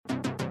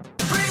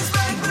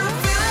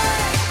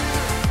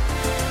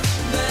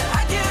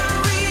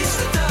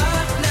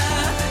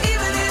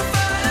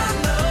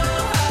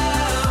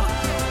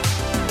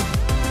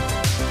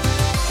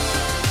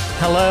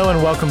Hello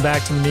and welcome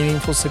back to the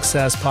Meaningful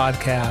Success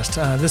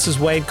Podcast. This is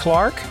Wade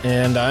Clark.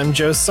 And I'm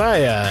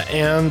Josiah.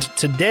 And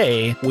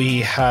today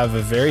we have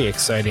a very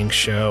exciting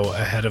show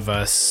ahead of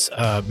us,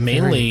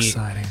 mainly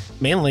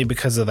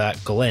because of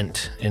that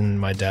glint in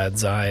my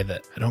dad's eye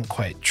that I don't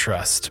quite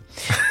trust.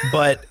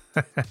 But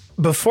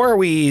before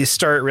we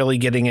start really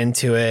getting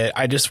into it,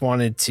 I just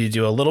wanted to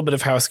do a little bit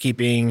of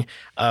housekeeping.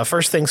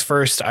 First things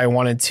first, I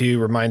wanted to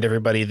remind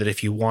everybody that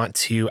if you want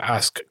to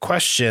ask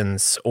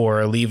questions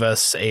or leave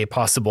us a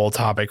possible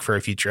topic for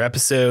a future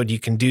episode, you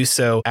can do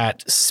so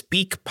at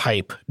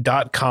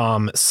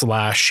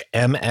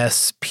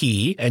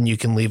speakpipe.com/MSP, and you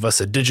can leave us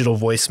a digital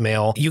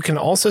voicemail. You can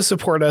also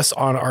support us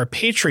on our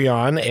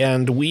Patreon,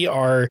 and we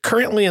are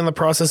currently in the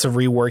process of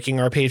reworking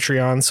our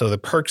Patreon, so the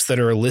perks that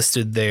are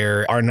listed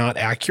there are not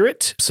accurate.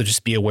 So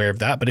just be aware of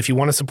that. But if you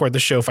want to support the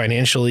show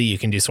financially, you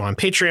can do so on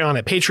Patreon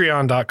at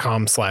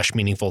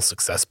patreon.com/Meaningful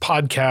Success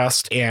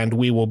Podcast. And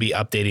we will be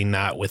updating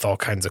that with all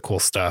kinds of cool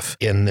stuff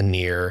in the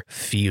near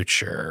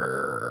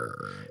future.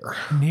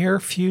 Near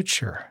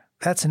future.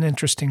 That's an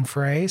interesting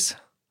phrase.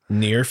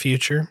 Near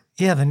future?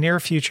 Yeah, the near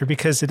future,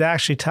 because it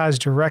actually ties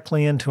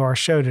directly into our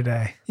show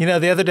today. You know,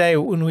 the other day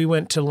when we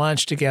went to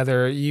lunch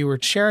together, you were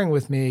sharing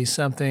with me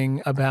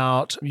something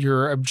about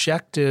your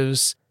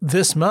objectives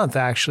this month,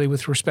 actually,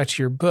 with respect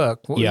to your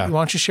book. Yeah.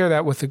 Why don't you share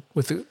that with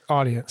the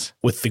audience?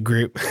 With the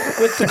group.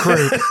 With the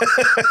group.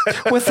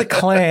 With the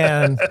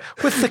clan.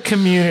 With the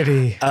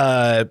community.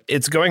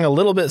 It's going a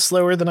little bit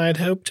slower than I'd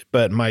hoped,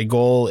 but my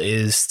goal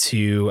is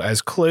to,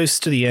 as close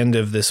to the end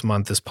of this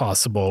month as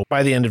possible,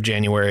 by the end of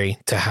January,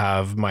 to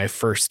have my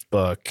first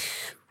book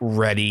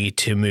ready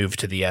to move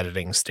to the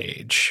editing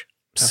stage.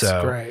 That's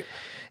great.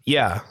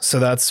 Yeah. So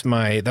that's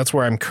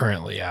where I'm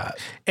currently at.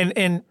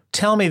 And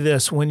tell me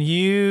this, when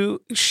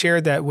you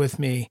shared that with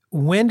me,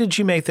 when did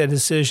you make that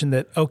decision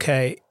that,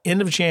 okay,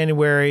 end of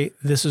January,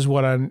 this is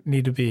what I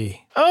need to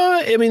be?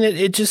 I mean,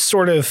 it just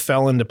sort of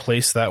fell into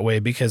place that way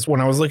because when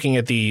I was looking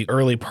at the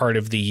early part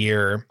of the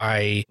year,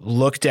 I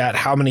looked at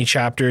how many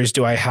chapters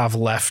do I have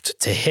left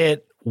to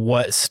hit?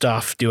 What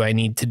stuff do I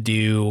need to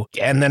do?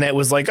 And then it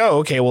was like, oh,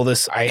 okay, well,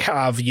 I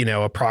have,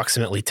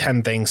 approximately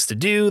 10 things to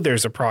do.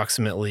 There's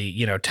approximately,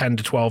 10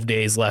 to 12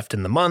 days left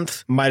in the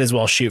month. Might as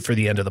well shoot for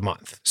the end of the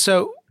month.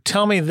 So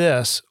tell me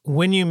this,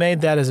 when you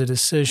made that as a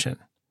decision,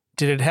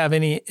 did it have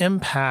any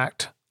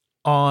impact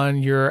on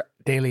your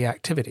daily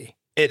activity?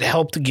 It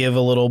helped give a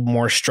little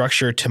more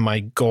structure to my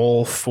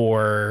goal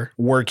for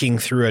working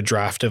through a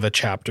draft of a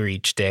chapter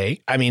each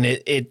day. I mean,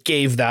 it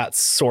gave that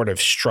sort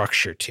of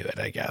structure to it,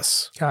 I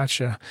guess.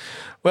 Gotcha.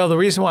 Well, the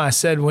reason why I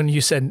said when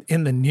you said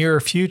in the near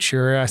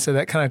future, I said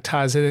that kind of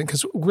ties it in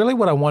because really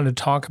what I wanted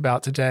to talk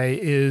about today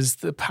is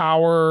the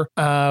power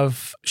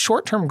of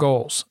short-term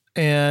goals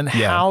and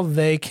how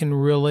they can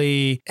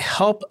really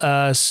help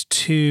us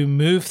to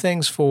move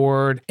things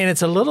forward. And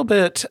it's a little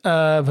bit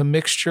of a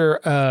mixture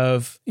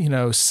of,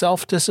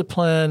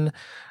 self-discipline,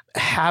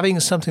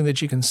 having something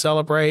that you can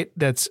celebrate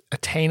that's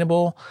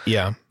attainable.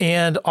 Yeah.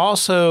 And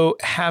also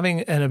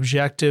having an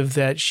objective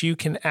that you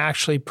can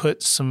actually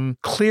put some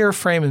clear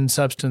frame and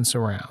substance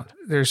around.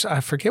 I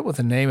forget what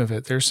the name of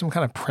it. There's some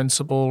kind of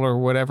principle or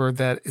whatever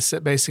that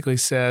basically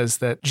says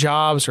that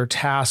jobs or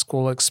tasks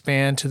will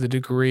expand to the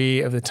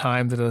degree of the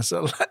time that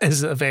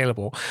is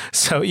available.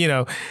 So,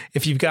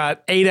 if you've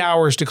got 8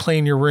 hours to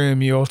clean your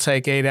room, you'll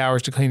take 8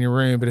 hours to clean your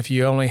room. But if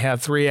you only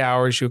have 3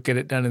 hours, you'll get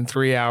it done in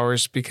 3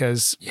 hours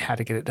because you had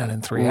to get it done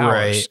in 3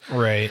 hours.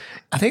 Right.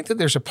 I think that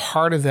there's a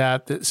part of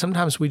that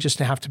sometimes we just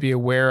have to be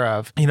aware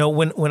of.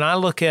 When I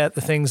look at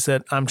the things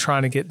that I'm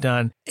trying to get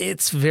done,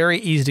 it's very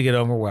easy to get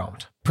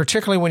overwhelmed,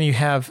 particularly when you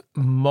have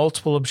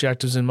multiple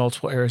objectives in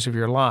multiple areas of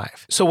your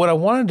life. So what I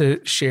wanted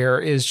to share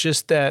is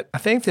just that I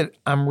think that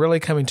I'm really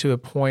coming to a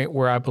point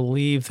where I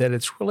believe that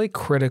it's really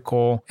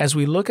critical as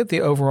we look at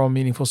the overall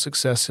meaningful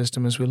success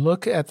system, as we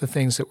look at the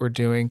things that we're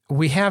doing,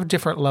 we have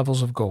different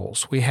levels of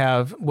goals. We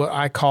have what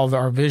I call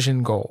our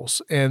vision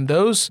goals. And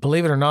those,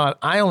 believe it or not,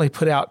 I only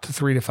put out to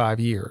 3 to 5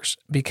 years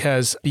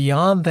because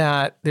beyond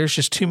that, there's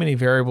just too many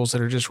variables that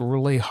are just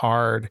really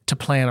hard to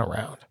plan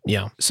around.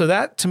 Yeah. So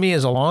that to me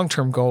is a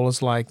long-term goal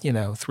is like,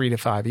 3 to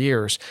 5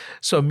 years.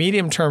 So a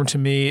medium term to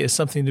me is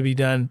something to be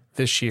done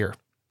this year,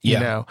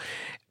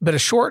 But a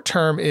short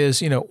term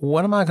is,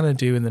 what am I going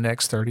to do in the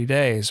next 30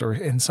 days or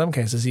in some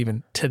cases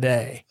even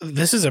today?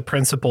 This is a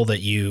principle that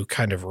you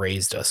kind of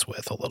raised us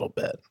with a little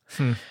bit.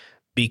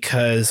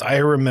 Because I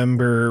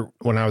remember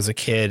when I was a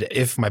kid,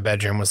 if my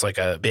bedroom was like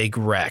a big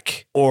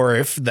wreck or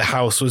if the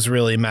house was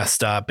really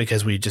messed up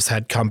because we just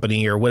had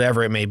company or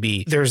whatever it may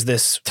be, there's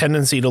this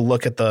tendency to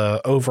look at the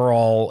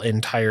overall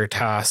entire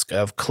task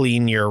of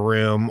clean your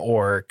room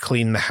or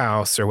clean the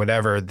house or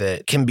whatever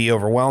that can be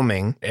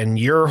overwhelming. And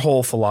your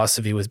whole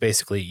philosophy was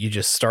basically you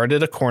just start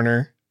at a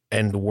corner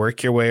and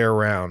work your way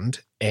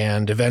around.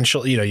 And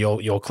eventually,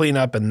 you'll clean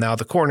up and now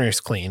the corner's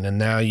clean and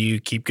now you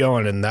keep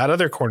going and that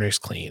other corner's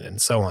clean and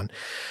so on.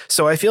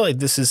 So I feel like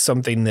this is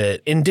something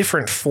that in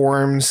different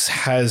forms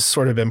has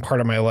sort of been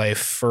part of my life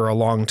for a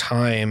long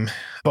time.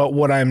 But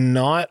what I'm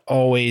not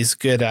always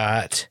good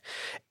at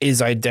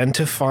is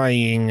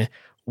identifying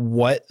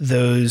what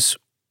those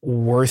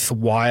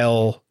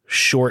worthwhile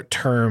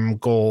short-term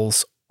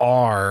goals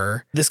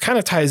are. This kind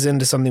of ties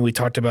into something we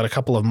talked about a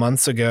couple of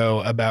months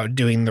ago about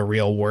doing the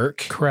real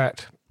work.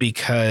 Correct.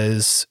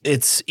 Because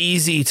it's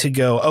easy to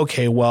go,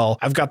 okay, well,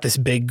 I've got this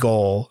big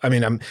goal. I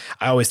mean,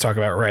 I always talk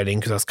about writing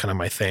because that's kind of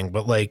my thing,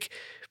 but like,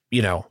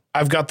 you know,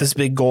 I've got this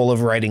big goal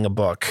of writing a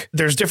book.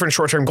 There's different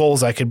short-term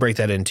goals I could break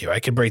that into. I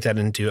could break that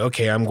into,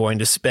 okay, I'm going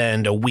to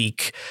spend a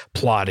week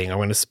plotting. I'm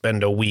going to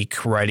spend a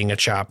week writing a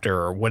chapter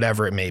or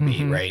whatever it may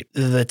be, right?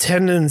 The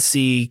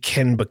tendency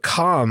can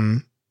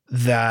become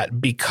that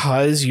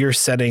because you're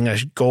setting a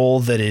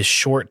goal that is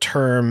short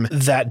term,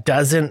 that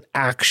doesn't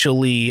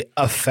actually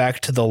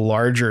affect the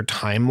larger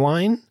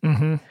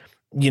timeline.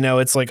 You know,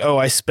 it's like, oh,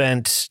 I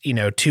spent,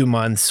 2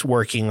 months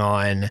working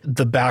on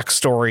the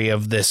backstory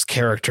of this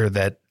character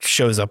that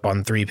shows up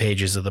on 3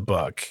 pages of the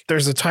book.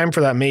 There's a time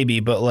for that maybe,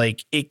 but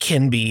like it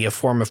can be a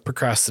form of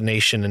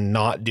procrastination and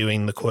not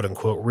doing the quote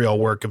unquote real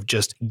work of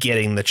just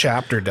getting the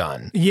chapter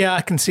done. Yeah,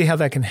 I can see how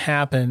that can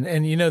happen.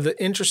 And the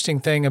interesting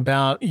thing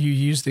about, you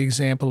used the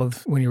example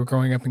of when you were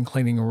growing up and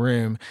cleaning a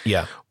room.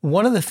 Yeah.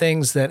 One of the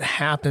things that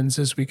happens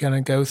as we kind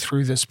of go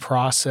through this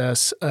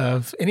process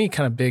of any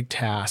kind of big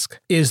task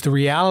is the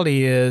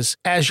reality is,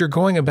 as you're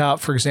going about,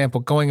 for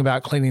example, cleaning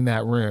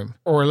that room,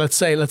 or let's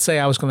say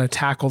I was going to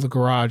tackle the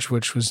garage,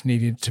 which was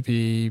needed to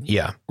be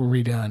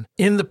redone.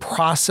 In the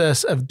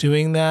process of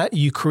doing that,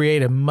 you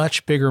create a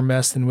much bigger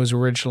mess than was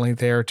originally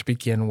there to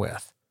begin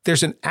with.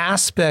 There's an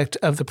aspect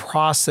of the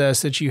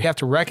process that you have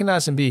to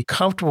recognize and be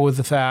comfortable with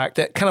the fact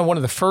that kind of one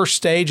of the first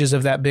stages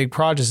of that big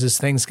project is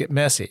things get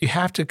messy. You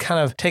have to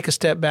kind of take a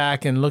step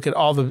back and look at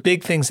all the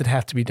big things that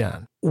have to be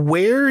done.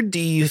 Where do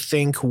you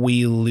think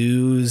we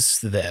lose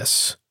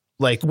this?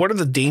 Like, what are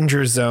the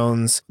danger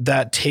zones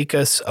that take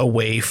us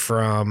away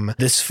from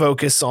this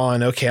focus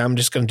on, okay, I'm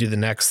just going to do the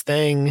next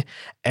thing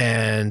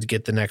and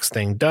get the next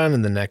thing done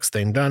and the next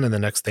thing done and the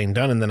next thing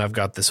done, and then I've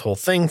got this whole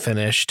thing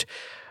finished?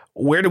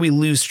 Where do we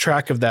lose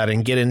track of that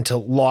and get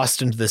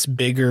lost into this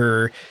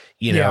bigger,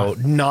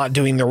 not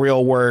doing the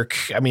real work?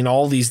 I mean,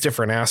 all these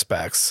different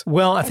aspects.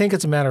 Well, I think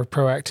it's a matter of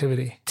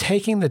proactivity.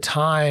 Taking the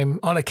time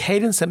on a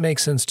cadence that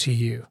makes sense to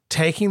you.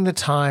 Taking the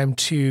time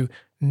to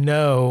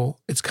know,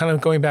 it's kind of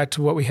going back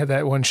to what we had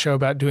that one show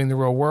about doing the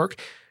real work.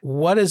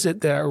 What is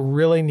it that I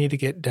really need to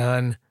get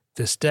done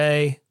this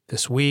day,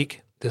 this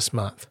week, this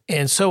month?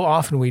 And so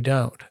often we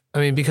don't. I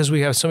mean, because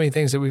we have so many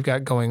things that we've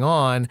got going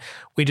on,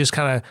 we just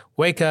kind of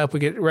wake up, we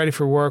get ready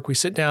for work, we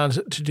sit down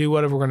to do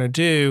whatever we're going to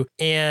do,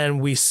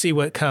 and we see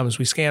what comes.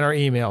 We scan our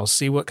emails,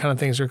 see what kind of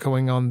things are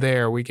going on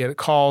there. We get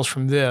calls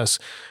from this.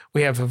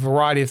 We have a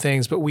variety of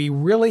things, but we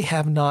really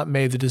have not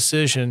made the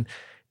decision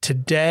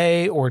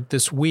today or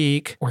this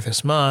week or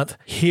this month,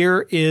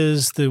 here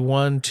is the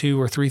 1, 2,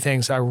 or 3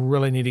 things I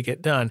really need to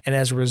get done. And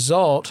as a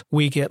result,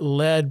 we get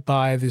led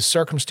by the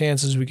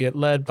circumstances, we get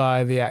led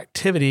by the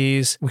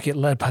activities, we get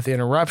led by the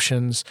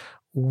interruptions.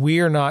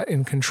 We're not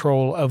in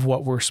control of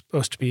what we're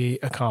supposed to be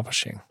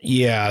accomplishing.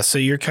 Yeah. So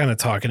you're kind of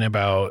talking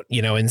about,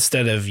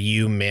 instead of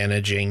you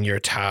managing your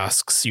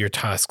tasks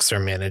are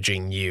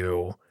managing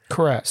you.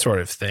 Correct. Sort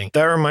of thing.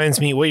 That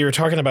reminds me, what you were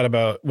talking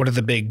about what are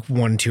the big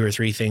 1, 2, or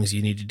 3 things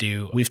you need to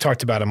do. We've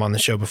talked about him on the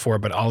show before,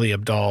 but Ali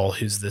Abdaal,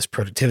 who's this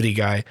productivity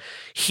guy,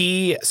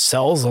 he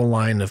sells a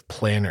line of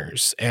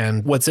planners.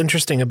 And what's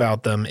interesting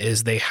about them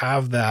is they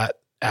have that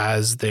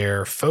as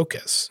their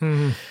focus,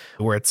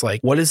 where it's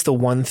like, what is the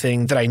one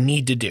thing that I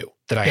need to do,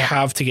 that I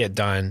have to get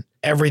done?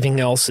 Everything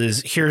else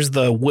is, here's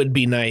the would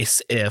be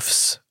nice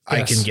ifs.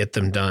 I can get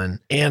them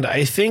done. And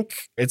I think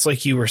it's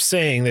like you were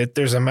saying, that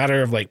there's a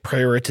matter of like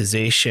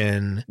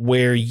prioritization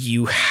where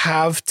you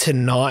have to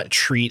not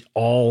treat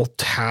all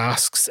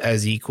tasks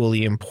as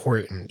equally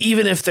important,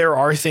 even if there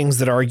are things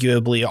that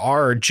arguably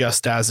are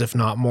just as, if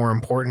not more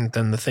important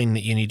than the thing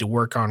that you need to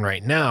work on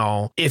right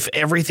now. If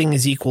everything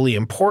is equally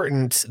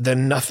important,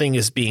 then nothing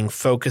is being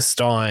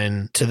focused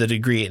on to the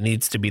degree it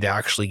needs to be to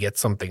actually get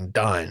something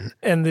done.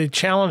 And the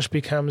challenge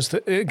becomes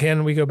that,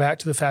 again, we go back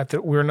to the fact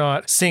that we're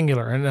not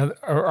singular, and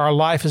our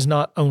life is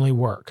not only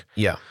work.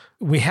 Yeah.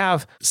 We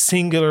have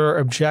singular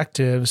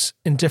objectives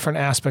in different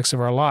aspects of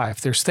our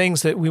life. There's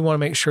things that we want to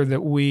make sure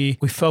that we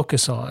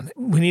focus on.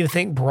 We need to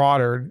think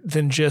broader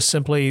than just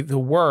simply the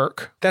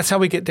work. That's how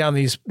we get down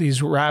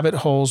these rabbit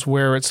holes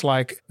where it's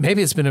like,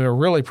 maybe it's been a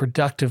really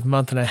productive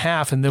month and a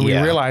half, and then we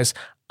realize,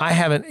 I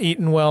haven't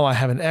eaten well, I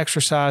haven't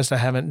exercised, I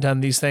haven't done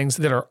these things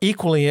that are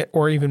equally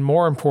or even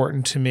more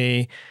important to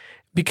me,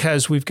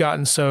 because we've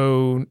gotten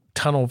so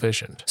tunnel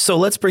visioned. So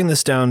let's bring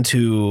this down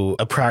to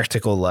a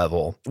practical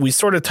level. We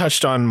sort of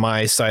touched on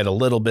my side a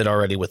little bit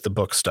already with the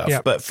book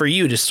stuff, but for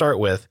you to start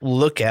with,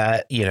 look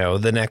at,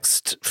 the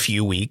next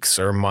few weeks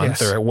or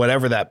month or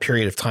whatever that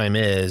period of time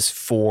is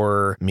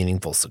for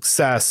meaningful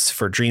success,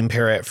 for Dream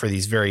Parrot, for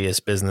these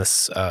various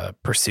business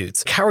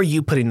pursuits. How are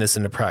you putting this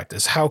into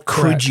practice? How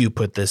could you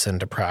put this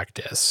into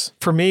practice?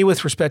 For me,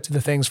 with respect to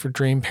the things for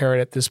Dream Parrot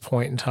at this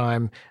point in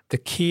time, the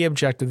key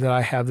objective that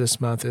I have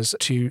this month is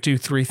to do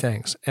 3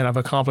 things, and I've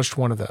accomplished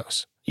one of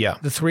those. Yeah.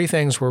 The three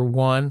things were: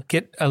 one,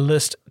 get a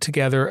list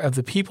together of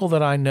the people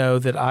that I know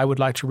that I would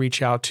like to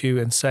reach out to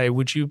and say,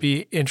 would you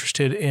be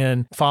interested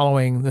in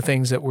following the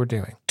things that we're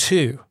doing?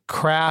 Two,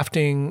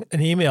 crafting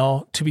an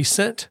email to be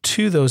sent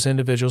to those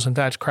individuals. In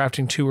fact,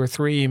 crafting 2 or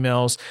 3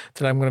 emails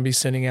that I'm going to be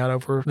sending out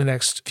over the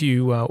next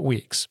few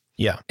weeks.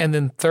 Yeah. And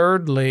then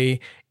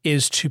thirdly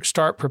is to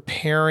start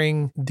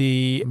preparing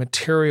the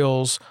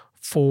materials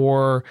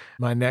for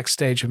my next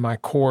stage of my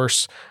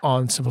course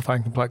on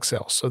simplifying complex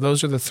sales. So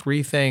those are the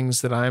 3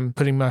 things that I'm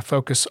putting my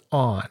focus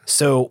on.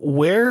 So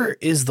where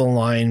is the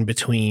line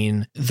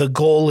between the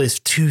goal is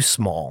too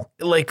small?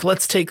 Like,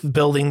 let's take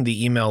building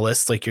the email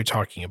list like you're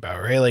talking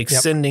about, right? Like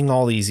sending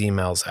all these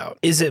emails out.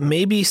 Is it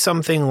maybe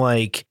something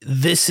like,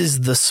 this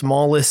is the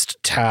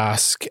smallest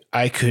task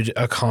I could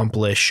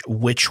accomplish,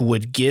 which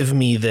would give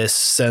me this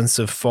sense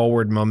of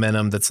forward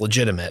momentum that's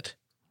legitimate?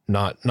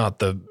 Not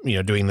the,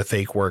 doing the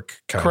fake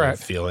work kind Correct.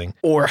 of feeling.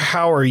 Or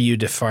how are you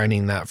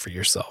defining that for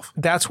yourself?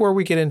 That's where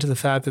we get into the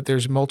fact that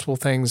there's multiple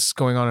things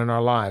going on in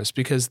our lives,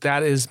 because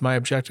that is my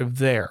objective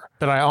there.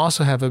 But I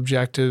also have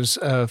objectives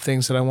of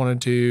things that I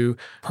want to do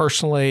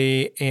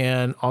personally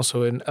and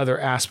also in other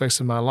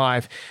aspects of my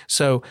life.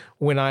 So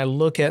when I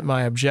look at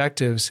my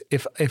objectives,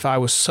 if I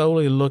was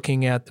solely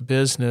looking at the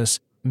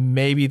business,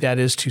 maybe that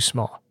is too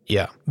small.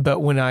 Yeah.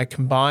 But when I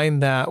combine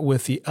that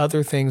with the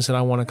other things that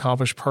I want to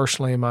accomplish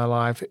personally in my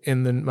life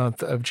in the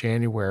month of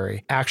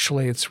January,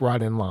 actually it's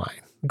right in line.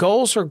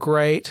 Goals are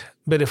great,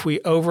 but if we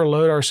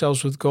overload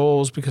ourselves with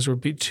goals because we're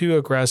too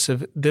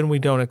aggressive, then we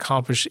don't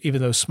accomplish even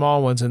those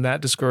small ones, and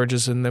that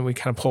discourages, and then we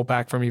kind of pull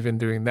back from even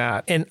doing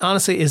that. And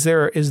honestly, is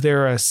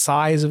there a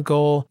size of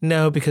goal?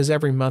 No, because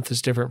every month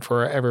is different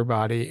for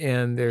everybody,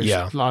 and there's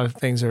a lot of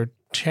things that are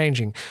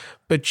changing.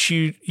 But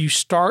you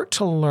start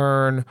to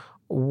learn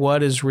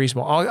what is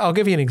reasonable. I'll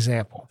give you an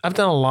example. I've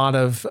done a lot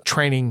of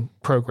training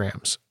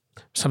programs,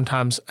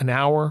 sometimes an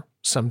hour,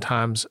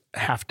 sometimes a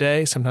half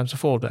day, sometimes a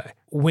full day.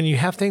 When you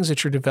have things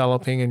that you're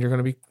developing and you're going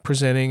to be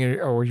presenting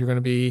or you're going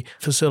to be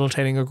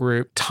facilitating a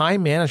group,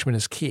 time management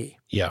is key.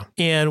 Yeah.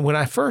 And when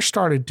I first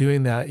started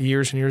doing that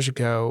years and years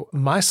ago,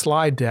 my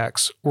slide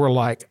decks were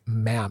like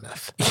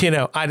mammoth.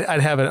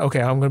 I'd have it,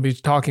 okay, I'm going to be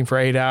talking for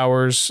 8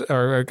 hours,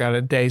 or I got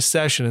a day's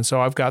session. And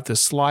so I've got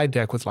this slide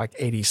deck with like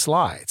 80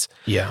 slides.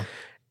 Yeah.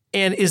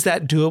 And is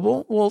that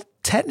doable? Well,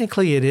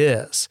 technically it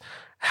is.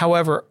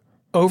 However,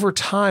 over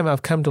time,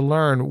 I've come to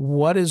learn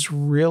what is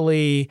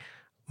really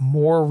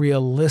more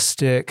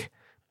realistic,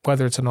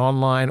 whether it's an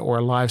online or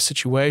a live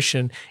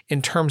situation,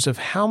 in terms of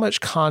how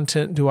much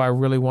content do I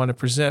really want to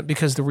present?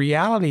 Because the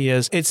reality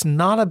is, it's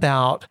not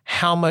about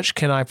how much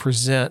can I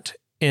present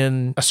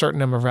in a certain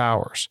number of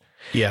hours.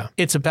 Yeah.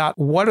 It's about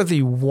what are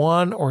the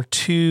 1 or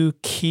 2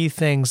 key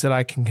things that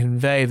I can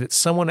convey that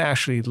someone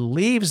actually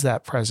leaves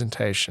that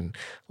presentation,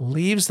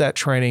 leaves that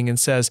training and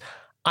says,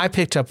 I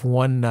picked up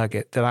one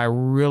nugget that I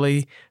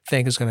really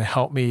think is going to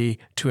help me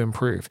to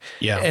improve.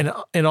 Yeah. And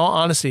in all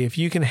honesty, if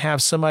you can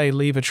have somebody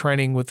leave a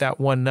training with that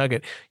one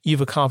nugget,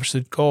 you've accomplished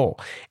the goal.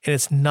 And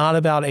it's not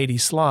about 80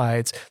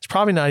 slides. It's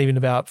probably not even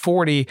about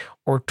 40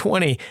 or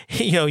 20.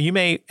 You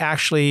may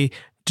actually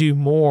do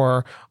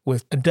more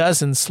with a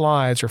dozen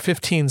slides or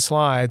 15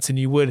 slides than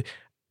you would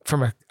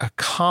from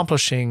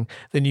accomplishing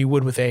than you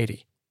would with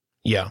 80.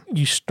 Yeah.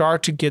 You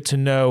start to get to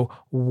know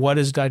what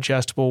is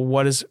digestible,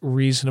 what is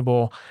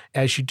reasonable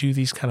as you do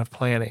these kind of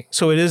planning.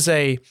 So it is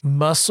a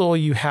muscle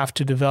you have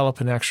to develop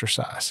and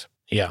exercise.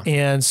 Yeah.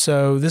 And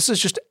so this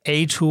is just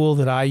a tool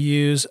that I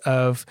use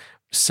of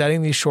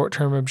setting these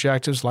short-term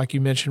objectives, like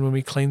you mentioned when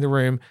we cleaned the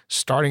room,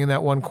 starting in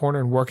that one corner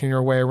and working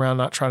your way around,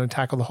 not trying to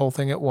tackle the whole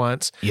thing at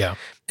once. Yeah.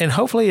 And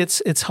hopefully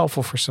it's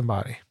helpful for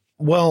somebody.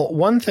 Well,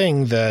 one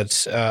thing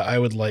that I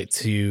would like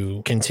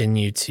to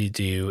continue to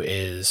do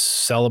is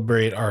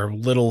celebrate our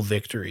little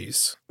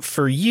victories.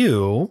 For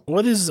you,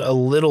 what is a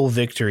little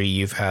victory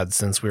you've had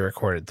since we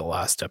recorded the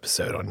last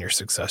episode on your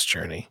success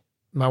journey?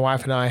 My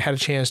wife and I had a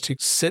chance to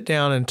sit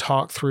down and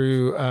talk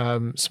through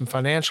some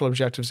financial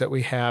objectives that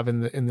we have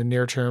in the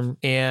near term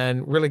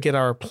and really get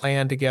our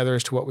plan together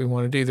as to what we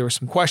want to do. There were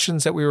some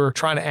questions that we were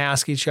trying to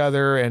ask each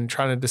other and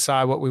trying to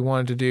decide what we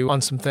wanted to do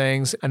on some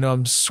things. I know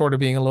I'm sort of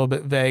being a little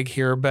bit vague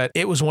here, but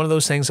it was one of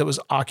those things that was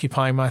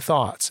occupying my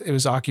thoughts. It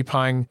was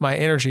occupying my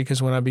energy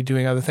because when I'd be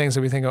doing other things,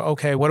 I'd be thinking,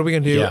 okay, what are we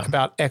going to do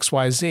about X,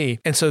 Y, Z?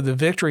 And so the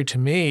victory to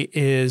me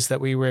is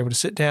that we were able to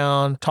sit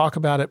down, talk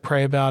about it,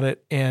 pray about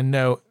it, and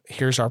know,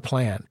 here's our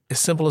plan.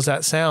 As simple as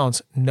that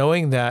sounds,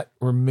 knowing that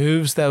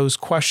removes those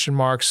question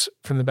marks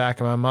from the back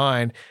of my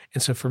mind.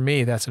 And so for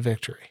me, that's a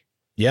victory.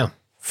 Yeah.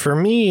 For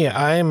me,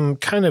 I'm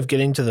kind of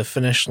getting to the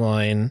finish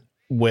line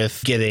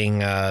with getting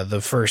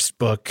the first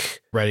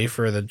book ready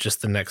for the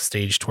next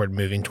stage toward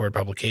moving toward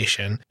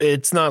publication.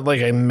 It's not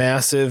like a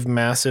massive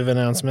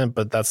announcement,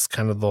 but that's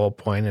kind of the whole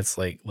point. It's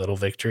like little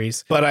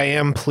victories. But I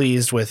am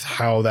pleased with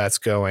how that's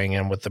going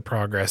and with the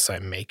progress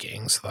I'm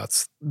making. So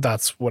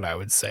that's what I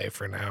would say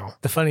for now.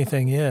 The funny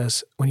thing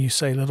is, when you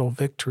say little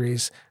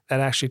victories, that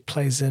actually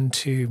plays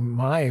into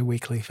my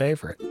weekly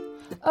favorite.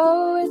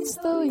 Oh, it's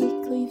the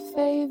weekly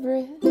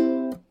favorite.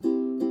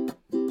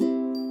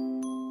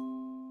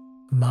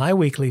 My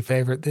weekly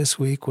favorite this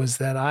week was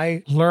that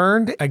I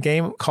learned a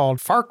game called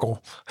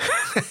Farkle.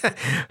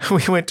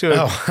 we went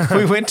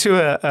to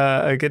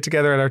a get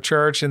together at our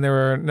church, and there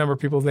were a number of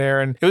people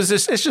there, and it's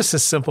just a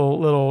simple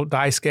little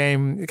dice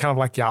game, kind of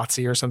like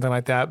Yahtzee or something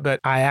like that. But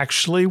I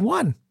actually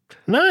won.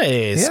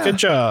 Nice. Yeah. Good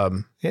job.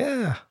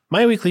 Yeah.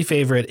 My weekly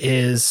favorite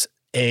is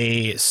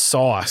a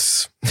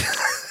sauce.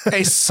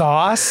 A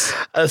sauce?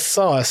 A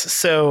sauce.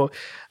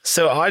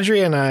 So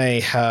Audrey and I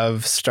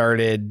have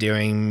started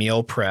doing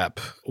meal prep,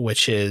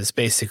 which is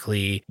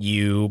basically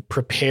you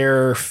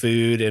prepare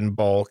food in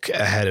bulk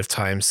ahead of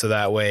time. So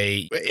that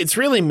way it's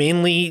really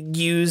mainly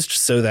used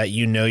so that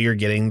you know you're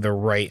getting the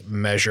right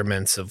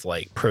measurements of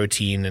like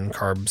protein and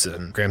carbs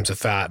and grams of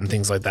fat and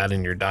things like that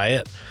in your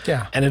diet.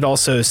 Yeah. And it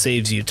also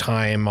saves you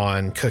time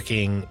on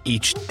cooking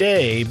each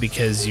day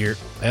because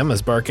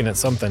Emma's barking at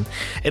something.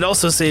 It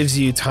also saves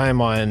you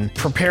time on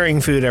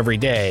preparing food every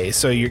day.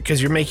 So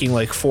because you're making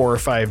like 4 or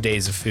 5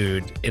 days of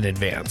food in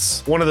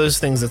advance. One of those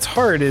things that's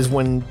hard is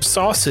when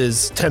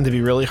sauces tend to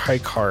be really high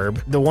carb,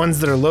 the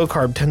ones that are low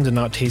carb tend to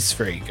not taste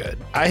very good.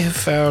 I have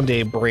found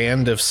a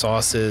brand of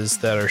sauces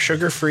that are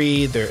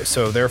sugar-free,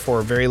 so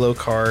therefore very low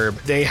carb.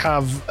 They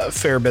have a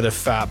fair bit of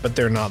fat, but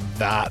they're not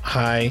that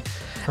high.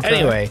 Okay.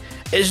 Anyway,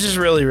 it's just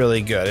really,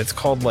 really good. It's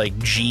called like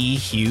G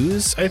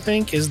Hughes, I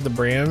think, is the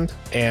brand.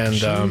 And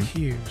G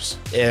Hughes.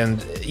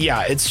 And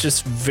yeah, it's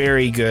just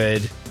very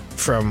good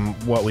from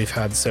what we've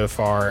had so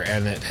far,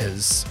 and it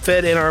has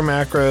fit in our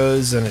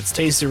macros, and it's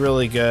tasted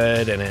really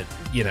good, and it,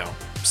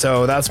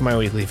 so that's my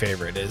weekly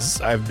favorite. Is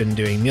I've been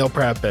doing meal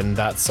prep, and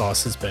that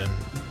sauce has been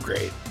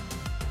great.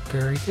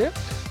 Very good.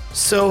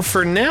 So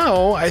for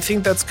now, I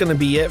think that's going to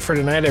be it for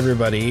tonight,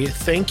 everybody.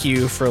 Thank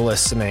you for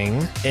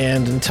listening,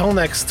 and until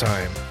next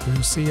time,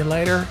 we'll see you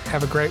later.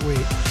 Have a great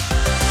week.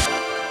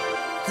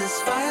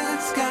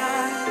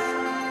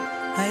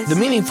 The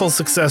Meaningful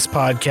Success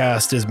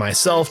Podcast is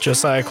myself,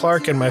 Josiah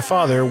Clark, and my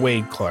father,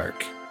 Wade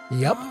Clark.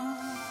 Yep.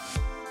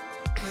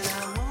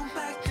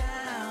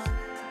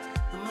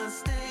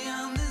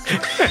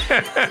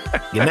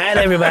 Good night,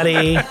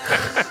 everybody.